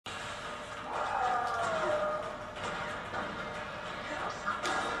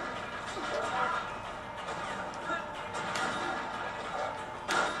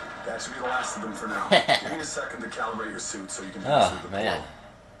That should be the last of them for now. Give me a second to calibrate your suit so you can pass through the man. portal.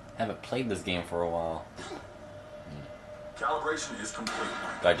 Haven't played this game for a while. Calibration is complete.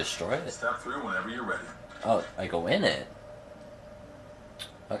 Do I destroy it? Step through whenever you're ready. Oh, I go in it.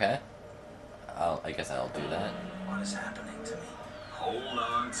 Okay. I guess I'll do that. What is happening to me? Hold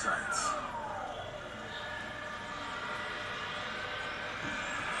on tight.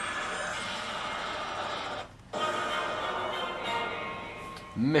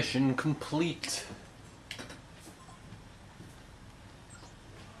 Mission complete.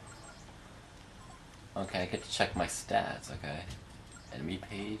 Okay, I get to check my stats, okay. Enemy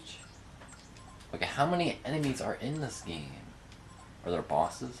page. Okay, how many enemies are in this game? Are there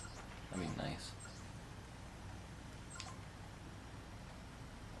bosses? That'd be nice.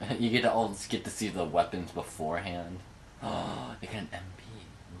 You get to all get to see the weapons beforehand. Oh, they got an MP.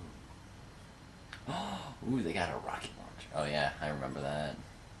 Ooh. Ooh, they got a rocket launcher. Oh yeah, I remember that.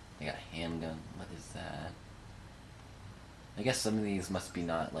 They got a handgun. What is that? I guess some of these must be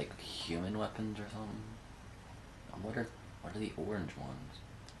not like human weapons or something. What are the orange ones?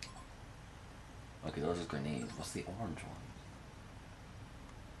 Okay, those are grenades. What's the orange ones?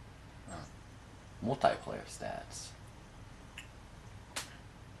 Oh. Multiplayer stats.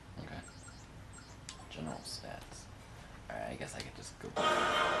 Okay. General stats. Alright, I guess I could just go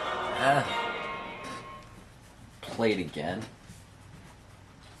back. Played again.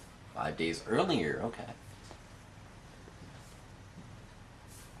 5 days earlier, okay.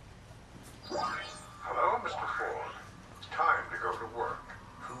 Hello, Mr. Ford. It's time to go to work.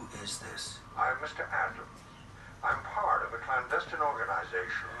 Who is this? I'm Mr. Adams. I'm part of a clandestine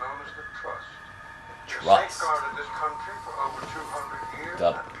organization known as the Trust. You've Trust. safeguarded this country for over 200 years,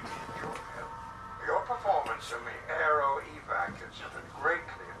 Yup. and we need your help. Your performance in the Aero evac incident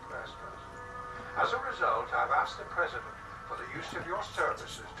greatly impressed us. As a result, I've asked the President for the use of your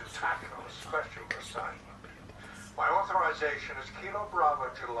services to tackle a special assignment. My authorization is Kilo Bravo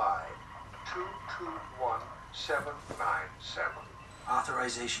July 221797.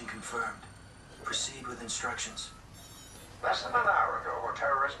 Authorization confirmed. Proceed with instructions. Less than an hour ago, a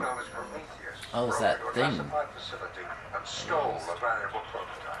terrorist known as Prometheus Oh, is broke that into a thing? classified facility and stole a valuable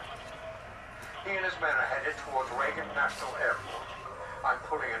prototype. He and his men are headed towards Reagan National Airport. I'm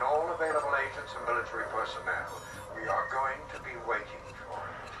pulling in all available agents and military personnel. We are going to be waiting for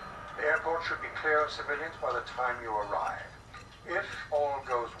it. The airport should be clear of civilians by the time you arrive. If all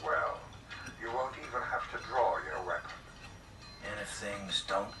goes well, you won't even have to draw your weapon. And if things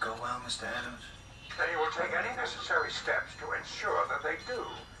don't go well, Mr. Adams? Then you will take any necessary steps to ensure that they do.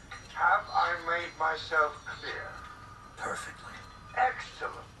 Have I made myself clear? Perfectly.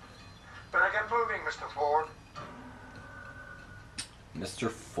 Excellent. Better get moving, Mr. Ford. Mr.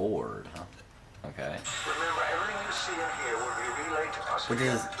 Ford, huh? Okay. Remember, everything you see and hear will be relayed to us What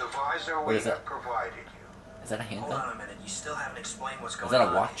via is- the visor what we is that? have provided you. Is that a Hold handgun? on a minute. You still haven't explained what's Is going that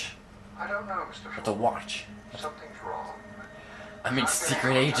on. a watch? I don't know, Mr. Ford. That's a watch. Something's wrong. I'm in I've been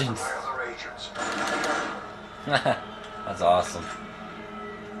secret in contact agents. with my other agents. That's awesome.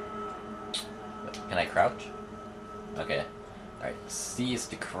 Can I crouch? Okay. Alright, C is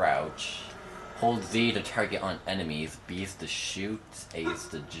to crouch. Hold Z to target on enemies. B is to shoot. A is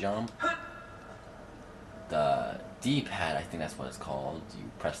to jump. The D-pad, I think that's what it's called. You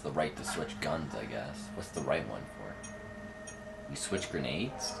press the right to switch guns, I guess. What's the right one for? You switch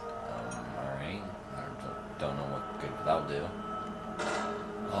grenades? Alright. I don't know what good that'll do.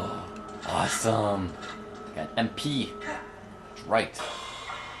 Oh, awesome! Got an MP. That's right.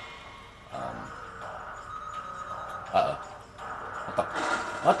 Uh-oh.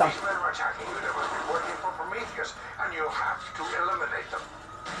 What the? These men are attacking you. They must be working for Prometheus, and you have to eliminate them.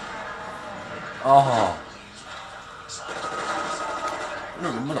 Oh.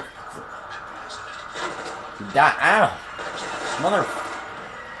 No, mother. Die. Ow. Mother.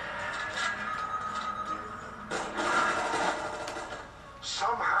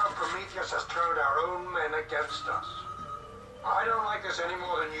 Somehow Prometheus has turned our own men against us. I don't like this any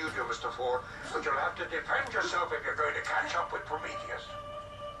more than you do, Mr. Ford, but you'll have to defend yourself if you're going to catch up with Prometheus.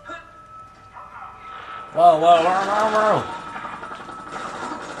 Whoa, whoa, whoa, whoa, whoa.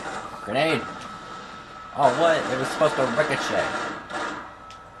 Grenade. Oh, what? It was supposed to ricochet.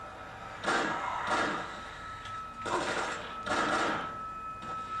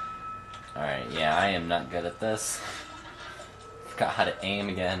 Alright, yeah, I am not good at this. Forgot how to aim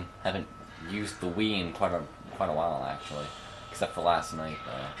again. Haven't used the Wii in quite a while, actually. Except for last night,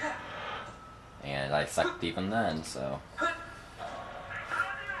 though. And I sucked even then, so...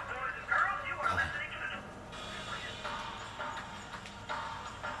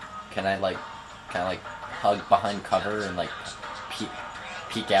 Can I like hug behind cover and like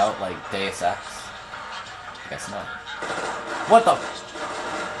peek out like Deus Ex? Guess not. What the?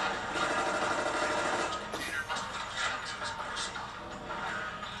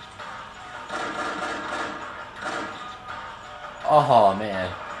 Oh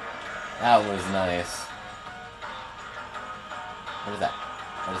man, that was nice. What is that?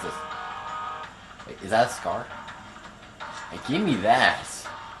 What is this? Wait, is that a scar? Hey, give me that!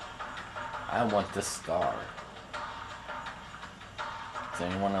 I want this scar. Is there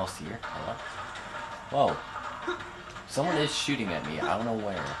anyone else here? Hello? Whoa. Someone is shooting at me. I don't know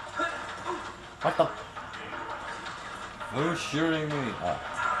where. What the? Who's shooting me? Oh.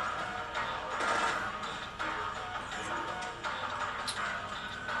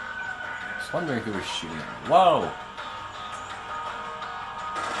 I was wondering who was shooting at me. Whoa!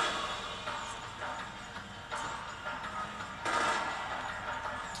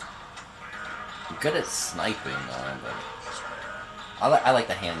 I'm good at sniping, but I like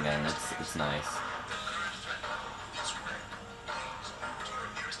the handgun. It's nice.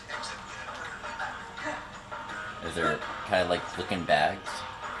 Is there kind of like looking bags?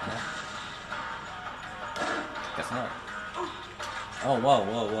 No? Guess not. Oh, whoa,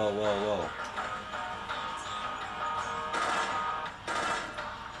 whoa, whoa, whoa, whoa.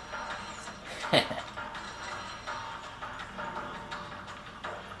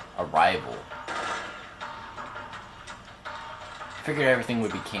 Arrival. Figured everything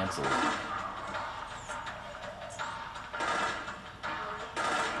would be cancelled.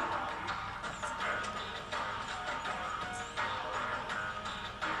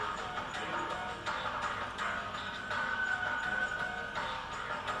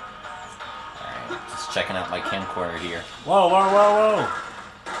 Alright, just checking out my camcorder here. Whoa, whoa, whoa, whoa!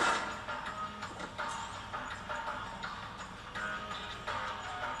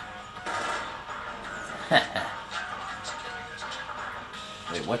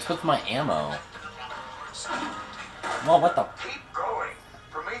 Wait, what's with my ammo? Well, what the? Keep going.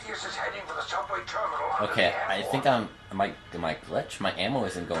 Prometheus is heading for the subway terminal. under Okay, the I airport. think am I glitch? My ammo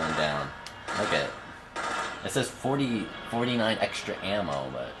isn't going down. Look at it. It says 49 extra ammo,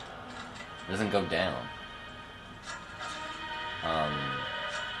 but it doesn't go down.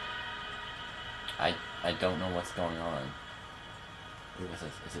 I don't know what's going on. Ooh, what's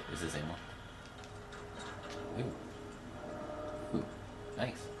this? Is this ammo? Ooh. Ooh.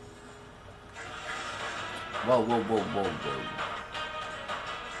 Nice. Whoa, whoa, whoa, whoa, whoa.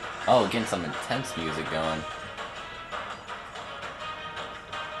 Oh, getting some intense music going.